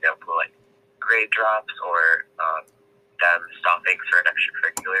 For example, like grade drops or them stopping certain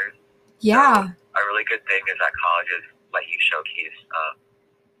extracurriculars. Yeah. So a really good thing is that colleges let you showcase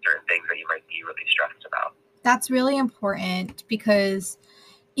certain things that you might be really stressed about. That's really important because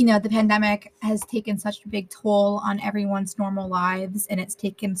the pandemic has taken such a big toll on everyone's normal lives, and it's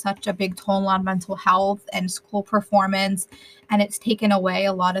taken such a big toll on mental health and school performance, and it's taken away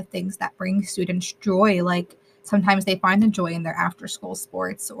a lot of things that bring students joy. Like sometimes they find the joy in their after school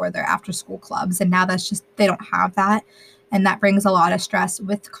sports or their after school clubs, and now they don't have that. And that brings a lot of stress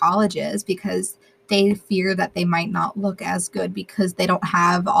with colleges because they fear that they might not look as good because they don't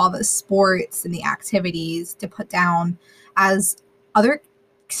have all the sports and the activities to put down as other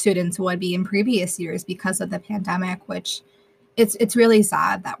students would be in previous years because of the pandemic, which it's really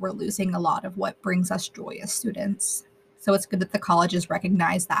sad that we're losing a lot of what brings us joy as students. So it's good that the colleges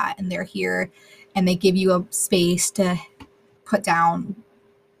recognize that and they're here and they give you a space to put down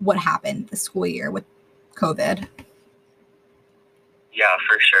what happened this school year with COVID. Yeah,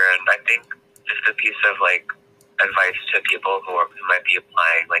 for sure. And I think just a piece of like advice to people who might be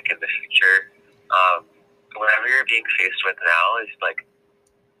applying like in the future, whatever you're being faced with now is like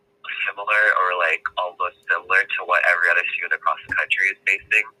similar or like almost similar to what every other student across the country is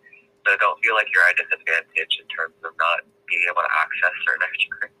facing. So don't feel like you're at a disadvantage in terms of not being able to access certain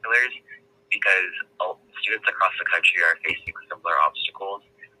extracurriculars, because students across the country are facing similar obstacles,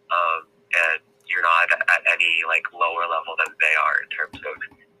 and you're not at any like lower level than they are in terms of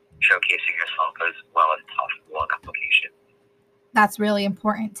showcasing yourself as well as possible on application. That's really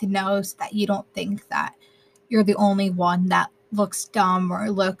important to know so that you don't think that you're the only one that looks dumb or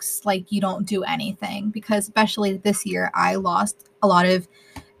looks like you don't do anything, because especially this year I lost a lot of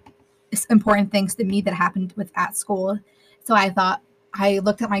important things to me that happened at school. So I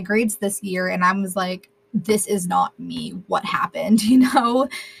looked at my grades this year and I was like, this is not me. What happened?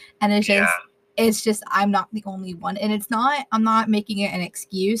 And it's just I'm not the only one. And I'm not making it an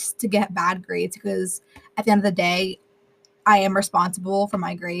excuse to get bad grades, because at the end of the day, I am responsible for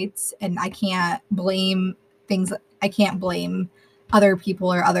my grades and I can't blame other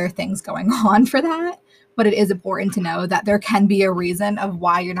people or other things going on for that. But it is important to know that there can be a reason of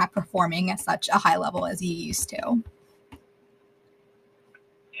why you're not performing at such a high level as you used to.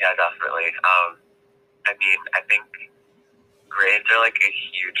 Yeah, definitely. I mean, I think grades are like a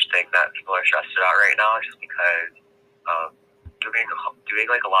huge thing that people are stressed about right now, just because doing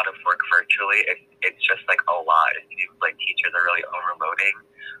like a lot of work virtually, it's just like a lot. It seems like teachers are really overloading,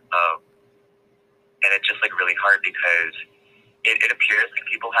 and it's just like really hard because it appears like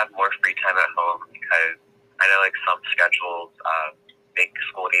people have more free time at home, because I know like some schedules make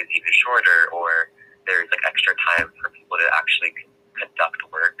school days even shorter, or there's like extra time for people to actually conduct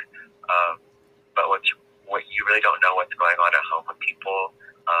work. But what you really don't know what's going on at home with people.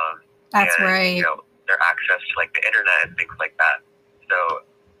 That's right. Their access to like the internet and things like that. So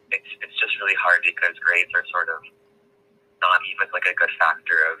it's just really hard because grades are sort of not even like a good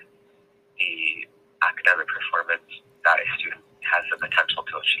factor of the academic performance that a student has the potential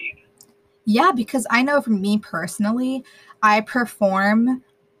to achieve. Yeah, because I know for me personally, I perform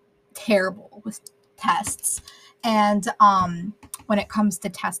terrible with tests. And when it comes to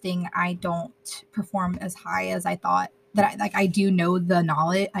testing, I don't perform as high as I thought. I do know the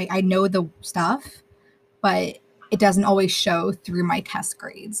knowledge, I know the stuff, but it doesn't always show through my test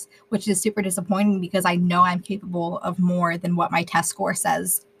grades, which is super disappointing because I know I'm capable of more than what my test score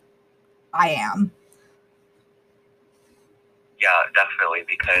says I am. Yeah, definitely,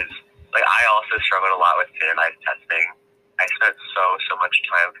 because like I also struggled a lot with standardized testing. I spent so much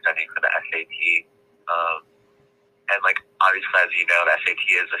time studying for the SAT. And like obviously, as you know, the SAT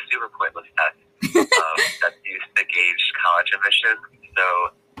is a super pointless test that's used to gauge college admission. So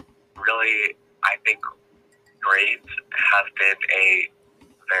really, I think grades have been a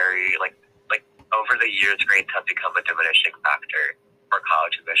very like over the years, grades have become a diminishing factor for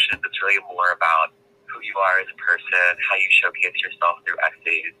college admissions. It's really more about who you are as a person, how you showcase yourself through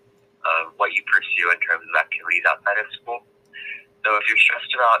essays, what you pursue in terms of activities outside of school. So if you're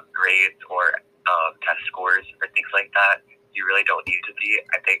stressed about grades or test scores or things like that, you really don't need to be.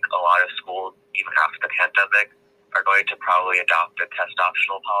 I think a lot of schools, even after the pandemic, are going to probably adopt a test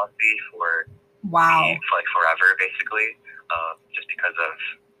optional policy for forever, basically, just because of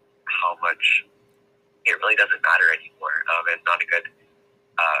how much it really doesn't matter anymore. It's not a good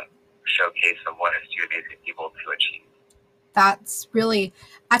showcase of what a student is able to achieve.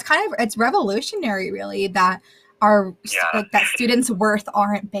 It's revolutionary, really, that that students' worth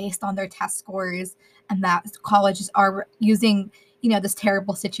aren't based on their test scores, and that colleges are using, this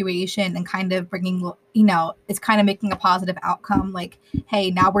terrible situation and kind of bringing, it's kind of making a positive outcome. Like, hey,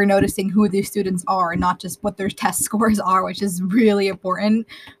 now we're noticing who these students are, not just what their test scores are, which is really important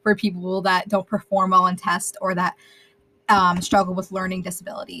for people that don't perform well in tests or that struggle with learning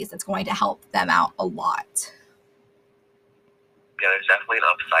disabilities. It's going to help them out a lot. Yeah, there's definitely an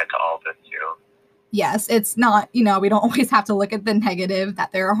upside to all of this too. Yes, it's not, we don't always have to look at the negative,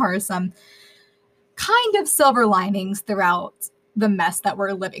 that there are some kind of silver linings throughout the mess that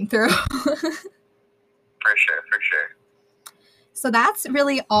we're living through. For sure. So that's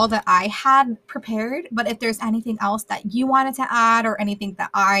really all that I had prepared. But if there's anything else that you wanted to add or anything that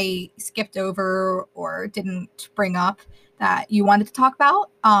I skipped over or didn't bring up that you wanted to talk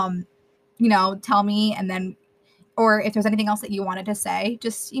about, tell me. And then, or if there's anything else that you wanted to say,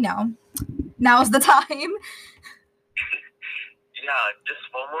 just, now's the time. Yeah, just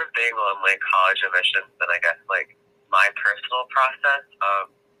one more thing on like college admissions and I guess like my personal process.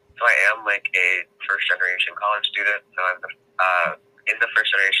 So I am like a first generation college student. So I'm in the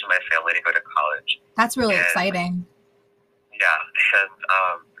first generation of my family to go to college. That's really exciting. Yeah, and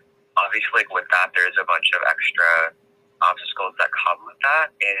obviously like with that, there's a bunch of extra obstacles that come with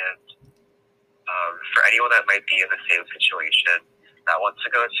that. And for anyone that might be in the same situation that wants to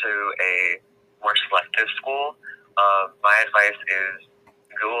go to a more selective school, my advice is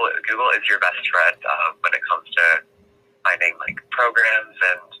Google is your best friend when it comes to finding like programs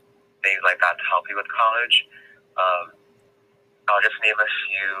and things like that to help you with college. I'll just name a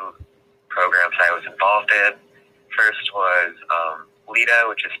few programs I was involved in. First was LEDA,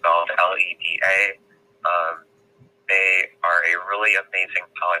 which is spelled LEDA. They are a really amazing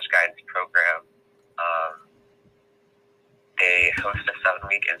college guidance program. They host a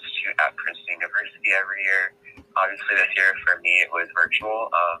 7-week institute at Princeton University every year. Obviously, this year for me it was virtual,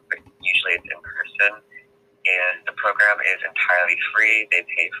 but usually it's in person. And the program is entirely free. They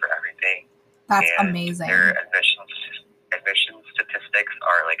pay for everything. That's amazing. Their admission statistics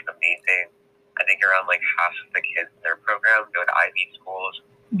are like amazing. I think around like half of the kids in their program go to Ivy schools.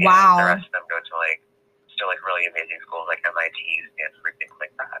 Wow. And the rest of them go to like still like really amazing schools like MIT, Stanford, things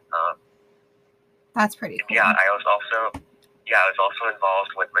like that. That's pretty cool. Yeah, I was also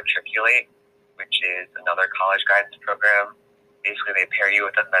involved with Matriculate, which is another college guidance program. Basically, they pair you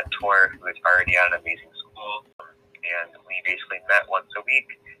with a mentor who is already at an amazing school, and we basically met once a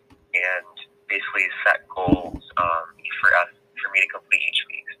week and basically set goals for me to complete each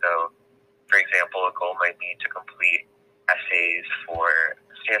week. So, for example, a goal might be to complete essays for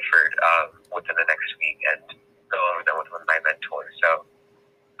Stanford within the next week and go over them with my mentor. So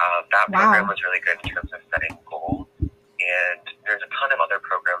that program was really good in terms of setting goals. And there's a ton of other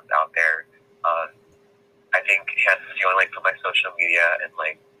programs out there. I think, if you want to put my social media and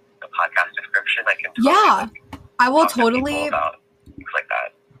the podcast description, I can I will totally about things like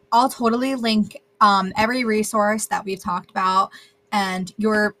that. I'll totally link every resource that we've talked about and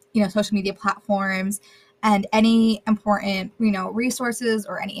your social media platforms and any important resources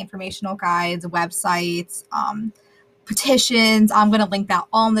or any informational guides, websites, petitions. I'm going to link that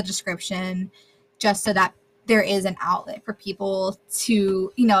all in the description just so that there is an outlet for people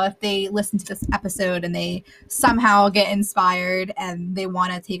to, you know, if they listen to this episode and they somehow get inspired and they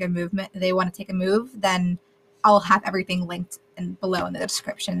want to take a move, then I'll have everything linked in below in the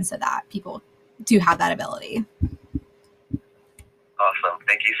description so that people do have that ability. Awesome.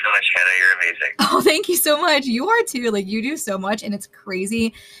 Thank you so much, Hannah. You're amazing. Oh, thank you so much. You are too. Like, you do so much and it's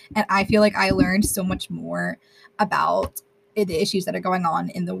crazy. And I feel like I learned so much more about the issues that are going on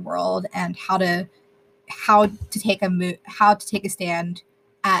in the world and how to take a stand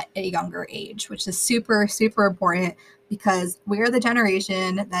at a younger age, which is super, super important because we're the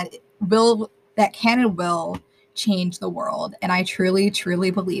generation that can and will change the world. And I truly,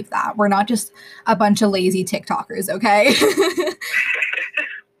 truly believe that. We're not just a bunch of lazy TikTokers, okay?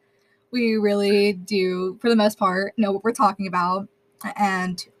 We really do, for the most part, know what we're talking about,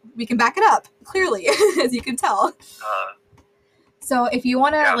 and we can back it up, clearly, as you can tell. So if you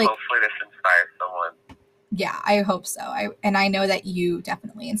want to, hopefully this inspires someone. Yeah, I hope so. I know that you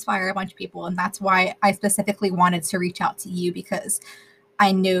definitely inspire a bunch of people, and that's why I specifically wanted to reach out to you, because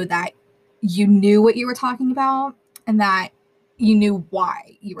I knew that you knew what you were talking about and that you knew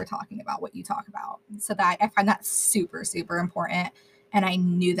why you were talking about what you talk about. So that I find that super, super important. And I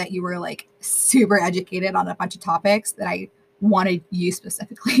knew that you were like super educated on a bunch of topics that I wanted you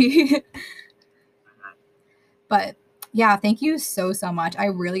specifically. But yeah, thank you so, so much. I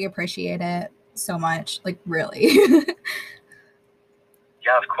really appreciate it so much. Like, really. Yeah,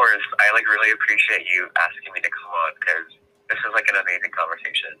 of course. I like really appreciate you asking me to come on because this is like an amazing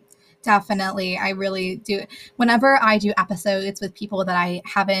conversation. Definitely. I really do. Whenever I do episodes with people that I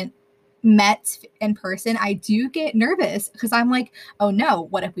haven't met in person, I do get nervous because I'm like, oh no,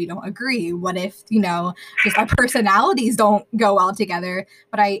 what if we don't agree? What if, you know, just our personalities don't go well together?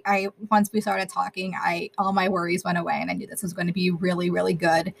 But I once we started talking, all my worries went away and I knew this was going to be really, really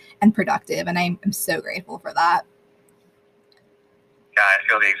good and productive. And I'm so grateful for that. Yeah, I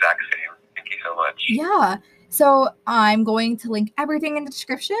feel the exact same. Thank you so much. Yeah. So I'm going to link everything in the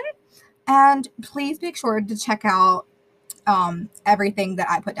description, and please make sure to check out everything that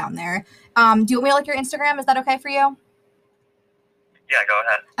I put down there. Do you want me to like your Instagram? Is that okay for you? Yeah, go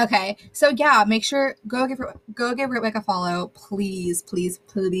ahead. Okay. So yeah, make sure go give Ritwik a follow, please, please,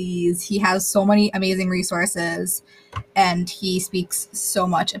 please. He has so many amazing resources and he speaks so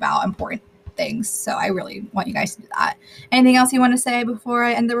much about important things. So I really want you guys to do that. Anything else you want to say before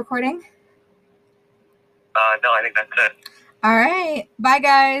I end the recording? No, I think that's it. All right. Bye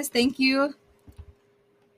guys. Thank you.